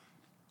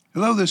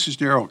Hello, this is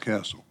Darrell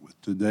Castle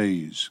with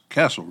today's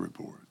Castle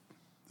Report.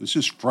 This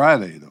is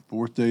Friday, the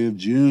 4th day of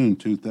June,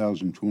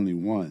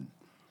 2021.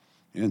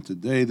 And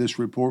today, this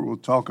report will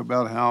talk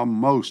about how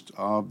most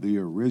of the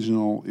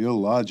original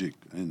illogic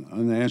and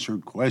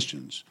unanswered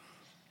questions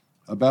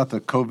about the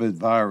COVID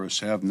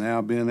virus have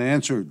now been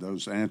answered.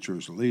 Those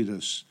answers lead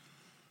us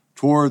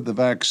toward the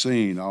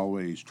vaccine,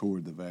 always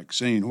toward the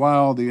vaccine,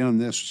 while the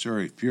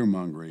unnecessary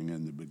fear-mongering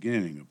in the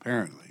beginning,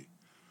 apparently,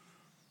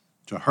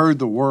 to herd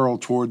the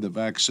world toward the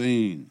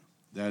vaccine.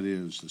 That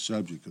is the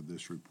subject of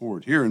this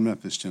report. Here in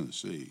Memphis,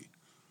 Tennessee,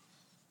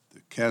 the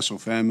Castle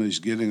family is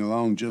getting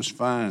along just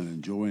fine,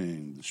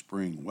 enjoying the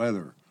spring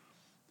weather,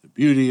 the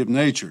beauty of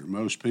nature.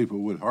 Most people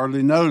would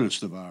hardly notice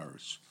the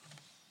virus,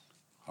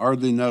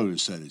 hardly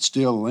notice that it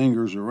still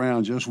lingers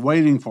around just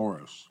waiting for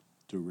us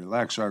to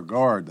relax our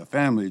guard. The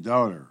family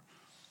daughter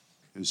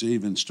is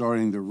even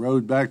starting the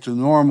road back to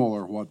normal,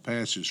 or what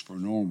passes for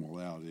normal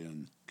out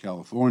in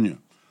California.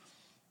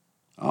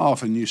 I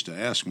often used to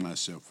ask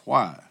myself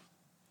why.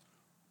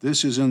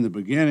 This is in the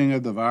beginning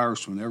of the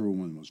virus when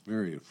everyone was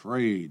very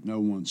afraid. No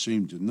one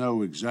seemed to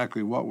know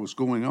exactly what was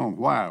going on.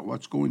 Why?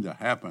 What's going to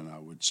happen, I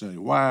would say.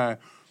 Why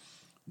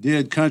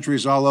did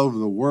countries all over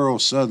the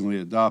world suddenly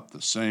adopt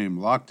the same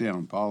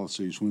lockdown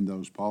policies when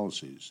those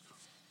policies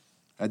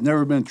had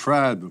never been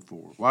tried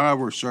before? Why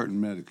were certain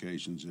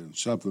medications and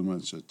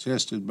supplements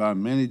attested by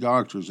many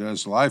doctors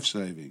as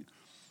life-saving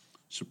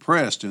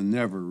suppressed and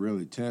never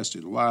really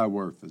tested? Why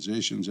were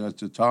physicians at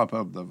the top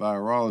of the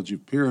virology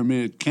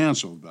pyramid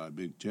canceled by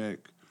big tech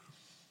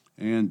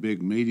and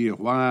big media?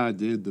 Why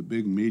did the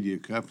big media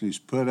companies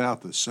put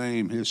out the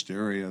same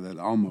hysteria that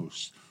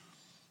almost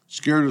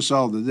scared us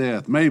all to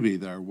death? Maybe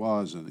there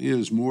was and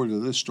is more to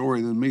this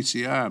story than meets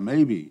the eye.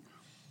 Maybe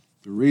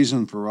the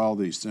reason for all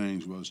these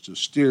things was to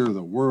steer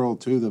the world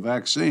to the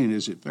vaccine.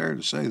 Is it fair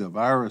to say the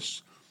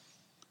virus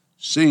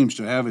seems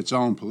to have its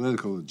own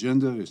political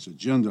agenda? Its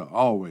agenda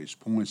always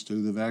points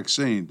to the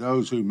vaccine.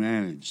 Those who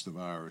manage the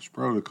virus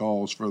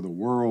protocols for the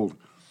world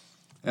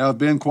have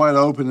been quite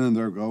open in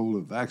their goal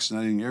of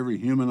vaccinating every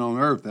human on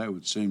earth. That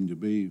would seem to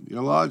be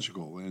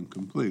illogical and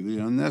completely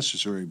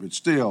unnecessary. But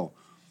still,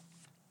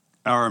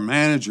 our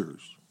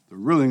managers, the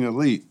ruling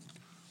elite,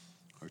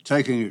 are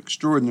taking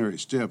extraordinary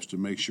steps to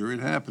make sure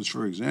it happens.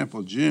 For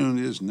example, June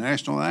is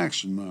National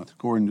Action Month,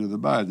 according to the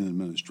Biden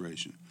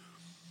administration,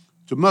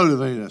 to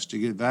motivate us to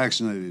get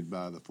vaccinated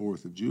by the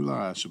 4th of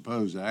July. I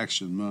suppose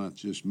Action Month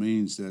just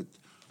means that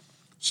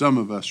some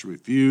of us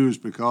refuse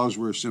because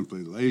we're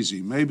simply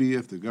lazy. Maybe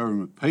if the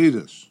government paid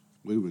us,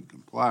 we would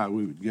comply.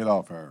 We would get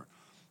off our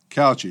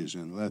couches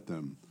and let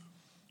them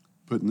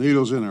put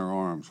needles in our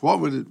arms.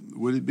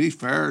 Would it be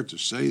fair to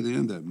say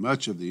then that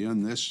much of the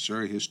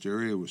unnecessary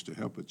hysteria was to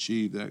help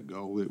achieve that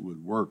goal? It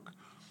would work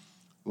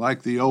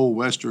like the old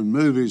Western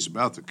movies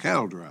about the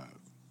cattle drive.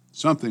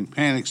 Something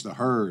panics the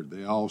herd.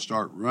 They all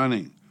start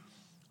running,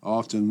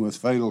 often with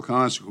fatal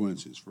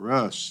consequences. For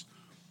us,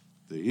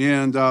 the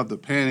end of the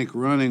panic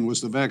running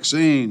was the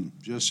vaccine,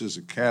 just as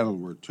the cattle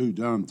were too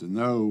dumb to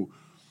know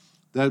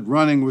that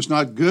running was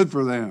not good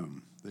for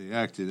them. They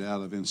acted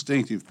out of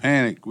instinctive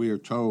panic. We are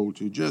told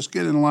to just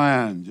get in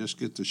line, just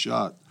get the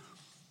shot.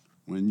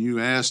 When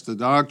you ask the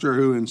doctor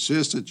who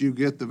insists that you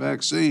get the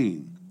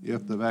vaccine,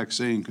 if the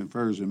vaccine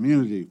confers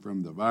immunity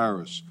from the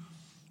virus,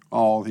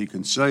 all he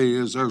can say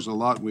is there's a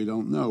lot we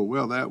don't know.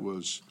 Well, that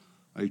was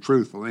a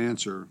truthful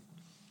answer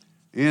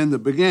in the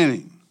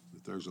beginning.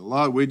 But there's a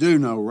lot we do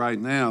know right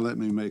now. Let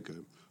me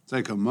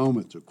take a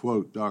moment to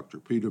quote Dr.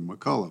 Peter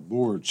McCullough,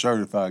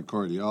 board-certified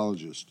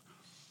cardiologist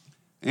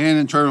and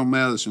internal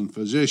medicine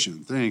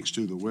physician, thanks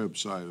to the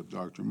website of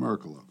Dr.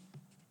 McCullough.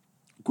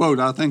 Quote,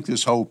 I think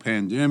this whole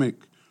pandemic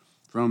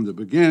from the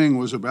beginning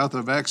was about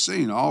the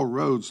vaccine. All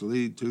roads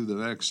lead to the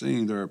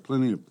vaccine. There are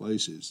plenty of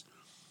places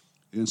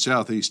in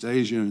Southeast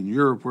Asia and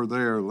Europe where they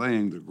are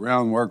laying the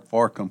groundwork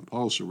for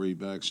compulsory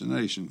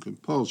vaccination.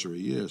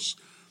 Compulsory, yes.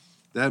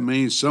 That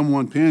means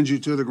someone pins you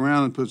to the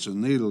ground and puts a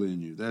needle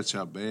in you. That's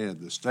how bad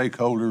the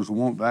stakeholders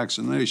want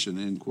vaccination,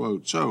 end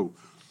quote. So,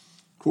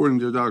 according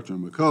to Dr.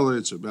 McCullough,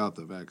 it's about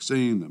the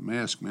vaccine, the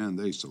mask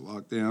mandates, the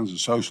lockdowns, the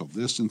social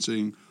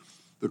distancing,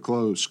 the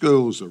closed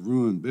schools, the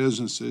ruined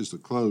businesses, the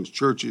closed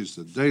churches,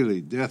 the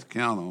daily death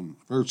count on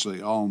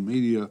virtually all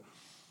media,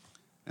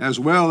 as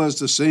well as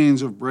the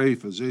scenes of brave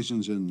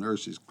physicians and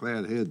nurses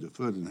clad head to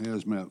foot in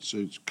hazmat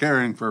suits,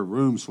 caring for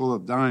rooms full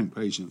of dying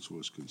patients,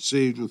 was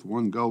conceived with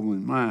one goal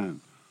in mind: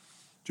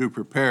 to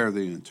prepare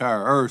the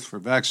entire earth for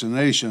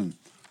vaccination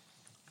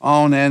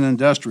on an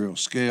industrial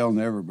scale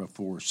never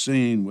before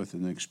seen, with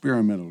an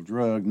experimental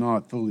drug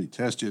not fully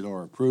tested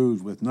or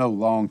approved, with no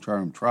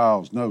long-term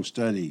trials, no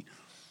study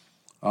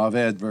of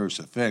adverse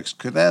effects.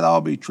 Could that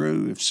all be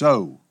true? If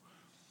so,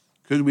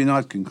 could we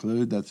not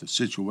conclude that the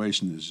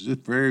situation is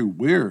very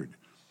weird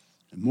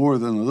and more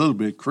than a little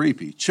bit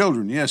creepy?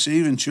 Children, yes,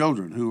 even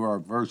children who are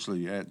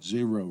virtually at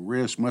zero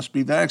risk must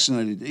be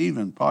vaccinated.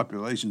 Even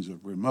populations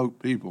of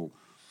remote people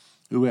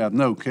who have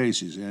no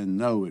cases and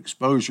no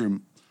exposure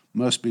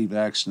must be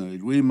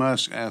vaccinated. We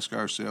must ask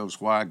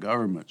ourselves why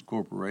governments,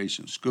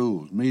 corporations,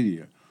 schools,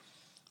 media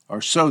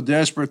are so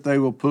desperate they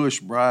will push,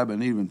 bribe,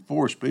 and even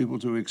force people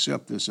to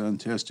accept this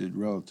untested,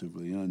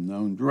 relatively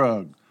unknown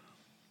drug.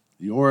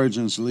 The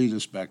origins lead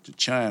us back to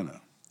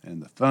China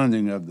and the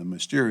funding of the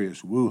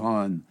mysterious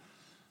Wuhan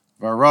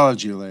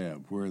virology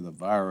lab where the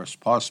virus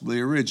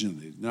possibly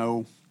originated.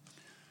 No,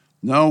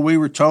 we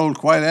were told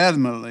quite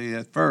adamantly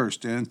at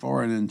first and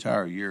for an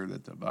entire year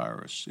that the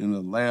virus in the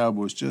lab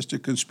was just a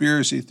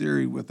conspiracy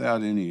theory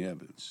without any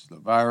evidence. The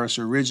virus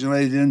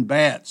originated in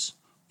bats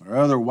or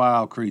other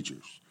wild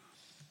creatures,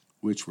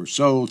 which were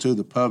sold to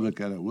the public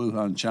at a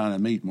Wuhan, China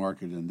meat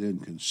market and then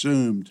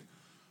consumed,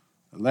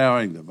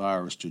 allowing the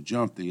virus to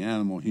jump the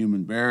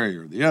animal-human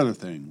barrier. The other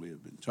thing we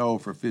have been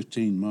told for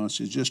 15 months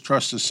is just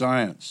trust the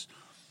science.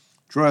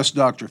 Trust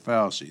Dr.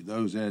 Fauci.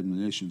 Those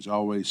admonitions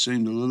always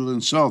seemed a little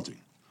insulting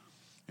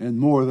and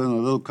more than a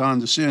little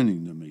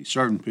condescending to me.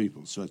 Certain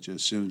people, such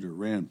as Senator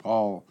Rand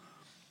Paul,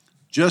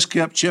 just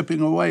kept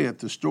chipping away at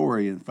the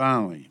story, and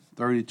finally,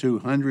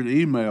 3,200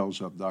 emails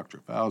of Dr.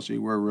 Fauci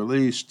were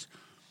released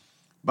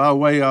by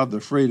way of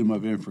the Freedom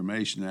of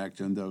Information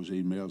Act, and those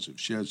emails have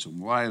shed some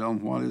light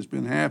on what has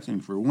been happening.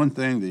 For one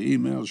thing, the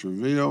emails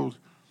revealed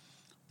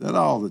that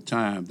all the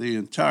time, the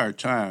entire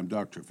time,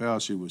 Dr.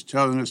 Fauci was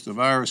telling us the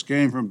virus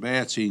came from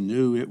bats, he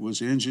knew it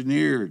was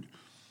engineered.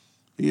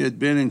 He had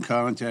been in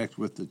contact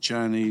with the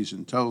Chinese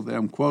and told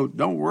them, quote,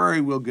 "Don't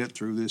worry, we'll get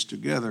through this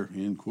together,"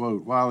 end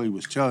quote, while he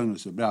was telling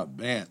us about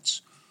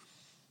bats.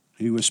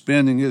 He was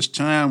spending his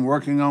time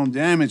working on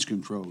damage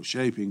control,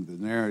 shaping the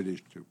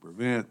narrative to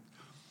prevent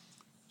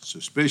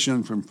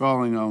suspicion from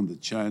falling on the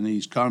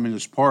Chinese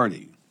Communist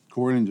Party.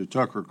 According to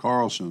Tucker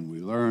Carlson,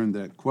 we learned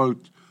that,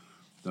 quote,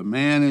 "The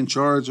man in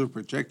charge of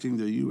protecting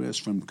the U.S.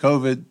 from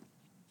COVID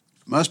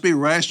must be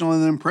rational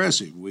and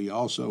impressive. We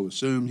also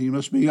assumed he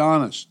must be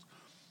honest.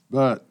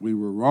 But we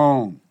were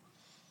wrong.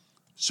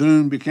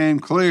 Soon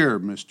became clear,"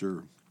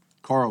 Mr.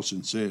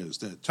 Carlson says,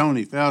 "that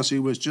Tony Fauci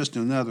was just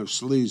another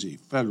sleazy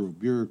federal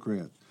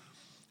bureaucrat,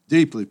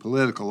 deeply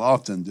political,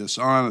 often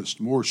dishonest.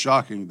 More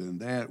shocking than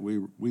that, we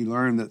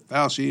learned that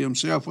Fauci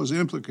himself was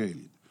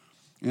implicated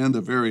in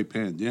the very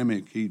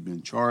pandemic he'd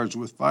been charged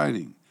with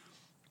fighting.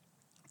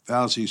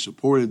 Fauci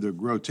supported the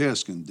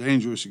grotesque and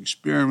dangerous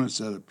experiments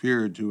that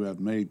appeared to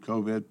have made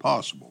COVID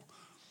possible.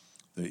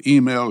 The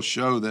emails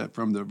show that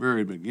from the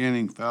very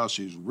beginning,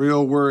 Fauci's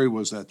real worry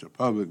was that the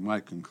public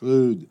might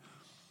conclude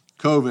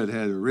COVID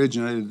had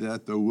originated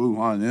at the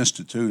Wuhan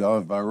Institute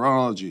of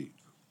Virology.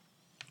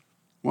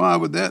 Why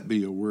would that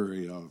be a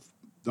worry of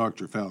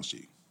Dr.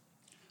 Fauci?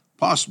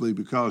 Possibly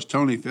because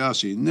Tony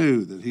Fauci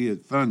knew that he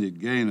had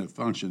funded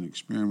gain-of-function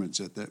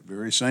experiments at that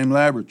very same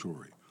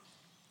laboratory.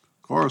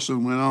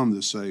 Carlson went on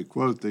to say,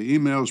 quote, "The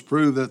emails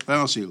prove that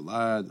Fauci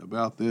lied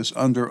about this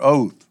under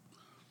oath,"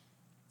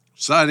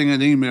 citing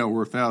an email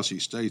where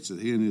Fauci states that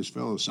he and his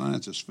fellow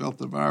scientists felt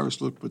the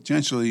virus looked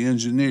potentially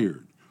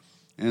engineered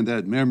and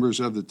that members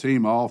of the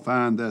team all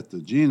find that the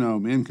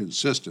genome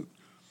inconsistent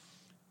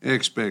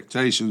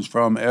expectations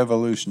from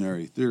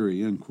evolutionary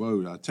theory, end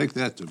quote. I take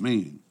that to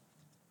mean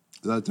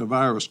that the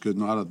virus could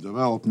not have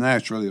developed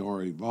naturally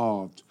or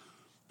evolved,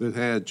 but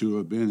had to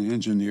have been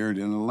engineered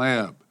in a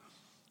lab.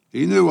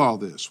 He knew all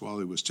this while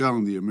he was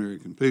telling the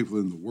American people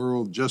in the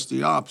world just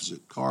the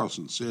opposite.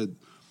 Carlson said,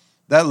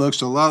 "That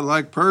looks a lot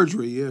like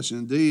perjury." Yes,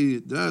 indeed,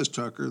 it does,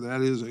 Tucker.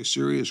 That is a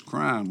serious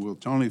crime. Will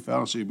Tony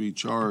Fauci be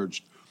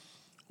charged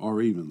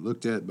or even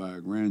looked at by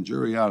a grand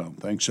jury? I don't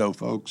think so,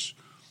 folks.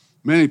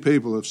 Many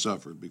people have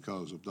suffered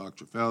because of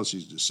Dr.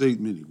 Fauci's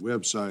deceit. Many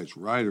websites,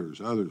 writers,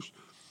 others,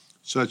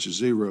 such as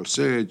Zero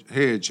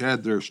Hedge,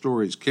 had their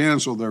stories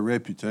canceled, their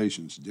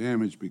reputations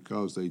damaged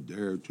because they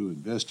dared to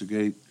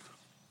investigate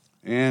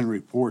and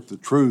report the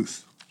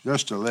truth.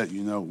 Just to let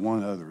you know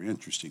one other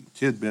interesting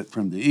tidbit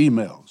from the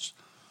emails.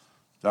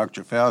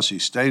 Dr.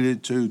 Fauci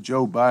stated to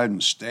Joe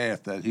Biden's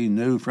staff that he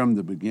knew from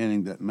the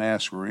beginning that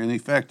masks were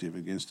ineffective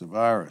against the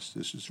virus.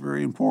 This is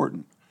very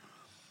important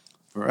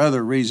for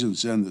other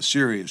reasons than the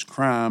serious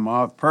crime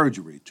of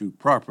perjury to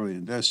properly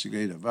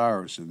investigate a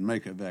virus and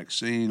make a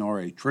vaccine or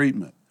a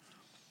treatment.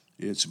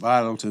 It's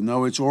vital to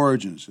know its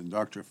origins, and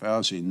Dr.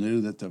 Fauci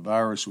knew that the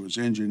virus was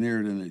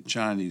engineered in a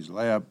Chinese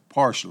lab,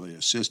 partially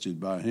assisted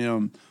by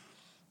him,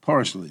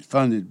 partially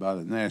funded by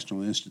the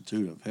National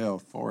Institute of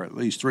Health for at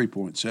least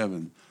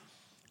 $3.7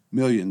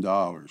 million.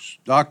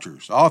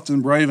 Doctors,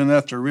 often brave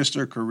enough to risk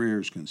their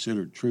careers,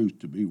 considered truth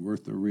to be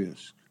worth the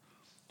risk.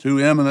 Two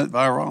eminent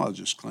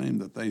virologists claimed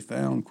that they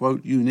found,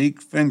 quote,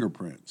 "unique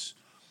fingerprints"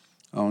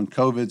 on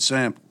COVID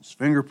samples,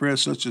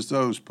 fingerprints such as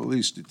those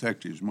police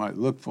detectives might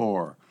look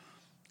for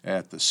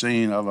at the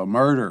scene of a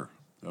murder.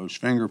 Those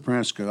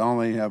fingerprints could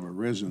only have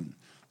arisen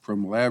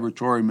from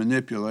laboratory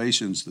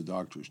manipulations, the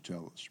doctors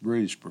tell us.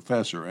 British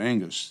professor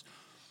Angus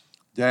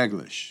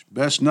Daglish,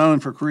 best known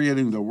for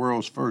creating the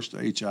world's first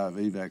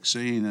HIV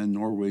vaccine, and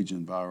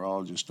Norwegian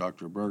virologist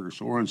Dr. Birger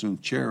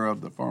Sorensen, chair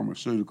of the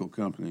pharmaceutical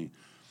company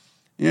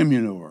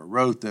Immunor,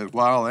 wrote that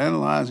while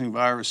analyzing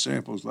virus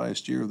samples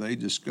last year, they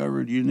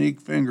discovered unique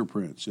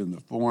fingerprints in the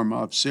form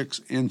of 6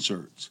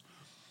 inserts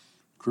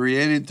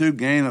created through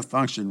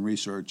gain-of-function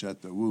research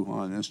at the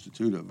Wuhan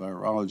Institute of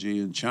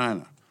Virology in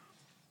China.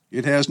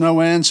 It has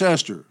no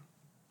ancestor.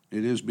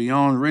 It is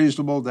beyond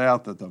reasonable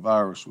doubt that the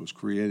virus was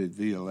created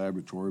via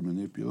laboratory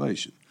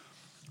manipulation.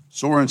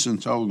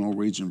 Sorensen told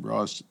Norwegian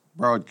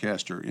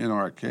broadcaster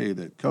NRK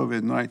that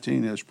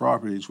COVID-19 has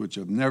properties which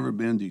have never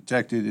been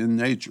detected in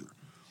nature,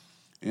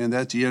 and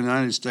that the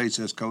United States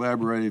has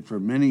collaborated for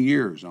many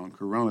years on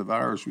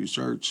coronavirus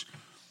research.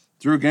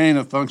 Through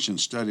gain-of-function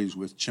studies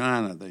with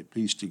China, they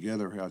pieced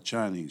together how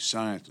Chinese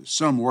scientists,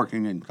 some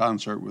working in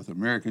concert with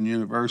American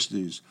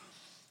universities,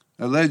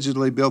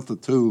 allegedly built the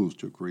tools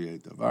to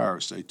create the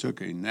virus. They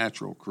took a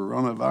natural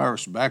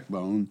coronavirus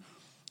backbone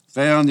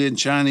found in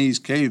Chinese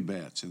cave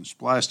bats and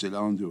spliced it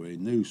onto a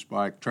new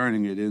spike,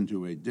 turning it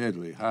into a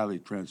deadly, highly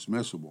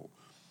transmissible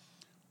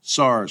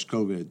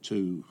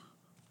SARS-CoV-2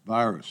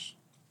 virus.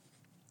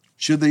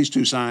 Should these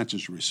two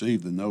scientists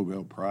receive the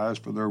Nobel Prize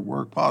for their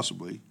work?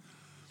 Possibly,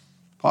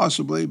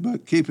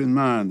 but keep in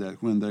mind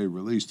that when they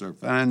released their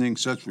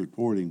findings, such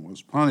reporting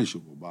was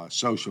punishable by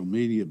social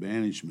media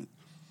banishment,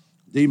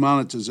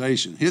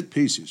 demonetization, hit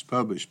pieces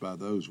published by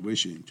those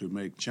wishing to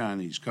make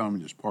Chinese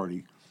Communist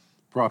Party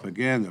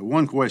propaganda.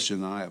 One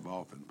question I have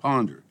often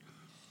pondered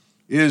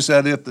is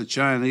that if the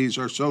Chinese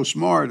are so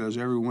smart, as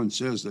everyone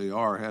says they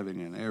are, having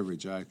an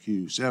average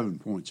IQ 7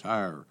 points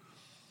higher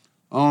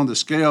on the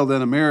scale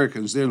than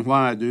Americans, then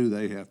why do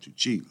they have to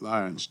cheat,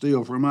 lie, and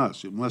steal from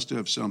us? It must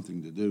have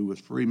something to do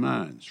with free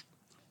minds,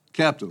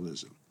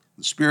 capitalism,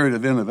 the spirit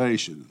of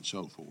innovation, and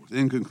so forth.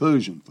 In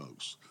conclusion,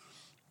 folks,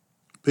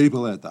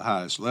 people at the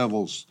highest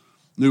levels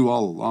knew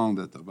all along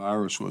that the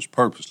virus was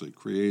purposely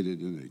created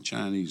in a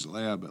Chinese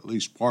lab, at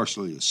least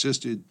partially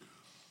assisted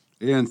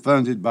and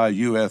funded by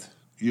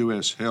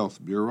U.S. health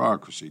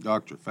bureaucracy.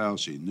 Dr.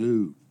 Fauci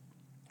knew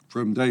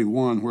from day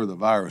one where the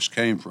virus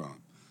came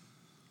from,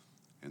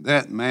 and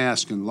that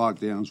masks and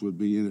lockdowns would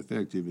be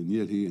ineffective, and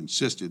yet he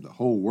insisted the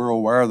whole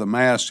world wear the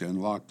mask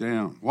and lock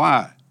down.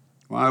 Why?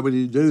 Why would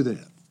he do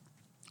that?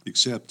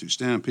 Except to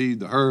stampede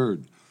the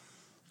herd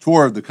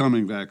toward the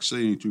coming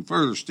vaccine. To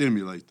further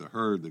stimulate the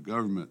herd, the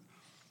government,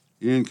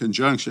 in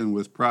conjunction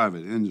with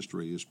private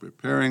industry, is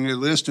preparing a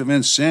list of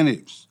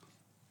incentives,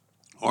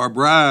 or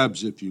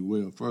bribes, if you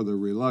will, for the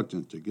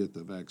reluctant to get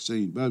the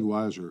vaccine.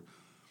 Budweiser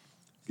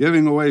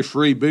giving away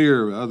free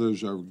beer.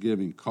 Others are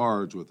giving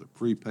cards with a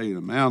prepaid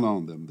amount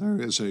on them. There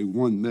is a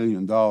 $1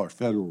 million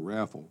federal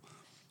raffle.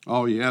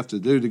 All you have to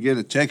do to get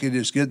a ticket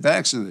is get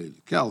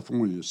vaccinated.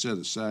 California set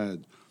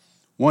aside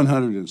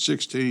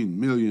 $116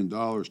 million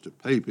to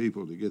pay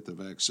people to get the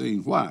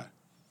vaccine. Why?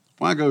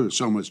 Why go to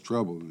so much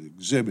trouble and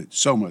exhibit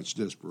so much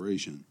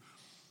desperation,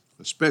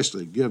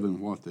 especially given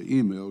what the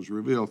emails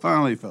reveal?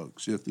 Finally,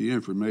 folks, if the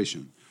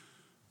information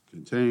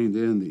contained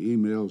in the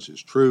emails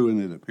is true, and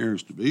it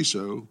appears to be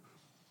so,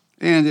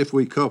 and if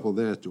we couple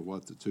that to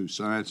what the two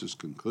scientists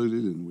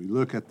concluded, and we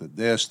look at the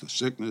deaths, the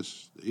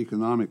sickness, the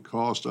economic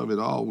cost of it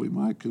all, we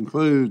might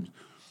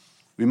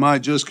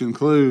just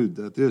conclude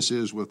that this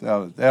is,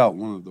 without a doubt,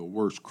 one of the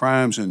worst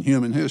crimes in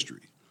human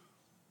history.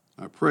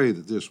 I pray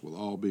that this will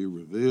all be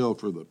revealed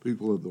for the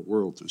people of the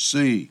world to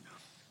see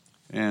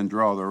and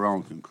draw their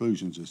own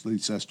conclusions. At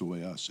least that's the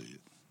way I see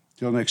it.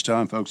 Till next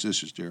time, folks,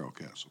 this is Darrell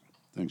Castle.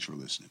 Thanks for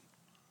listening.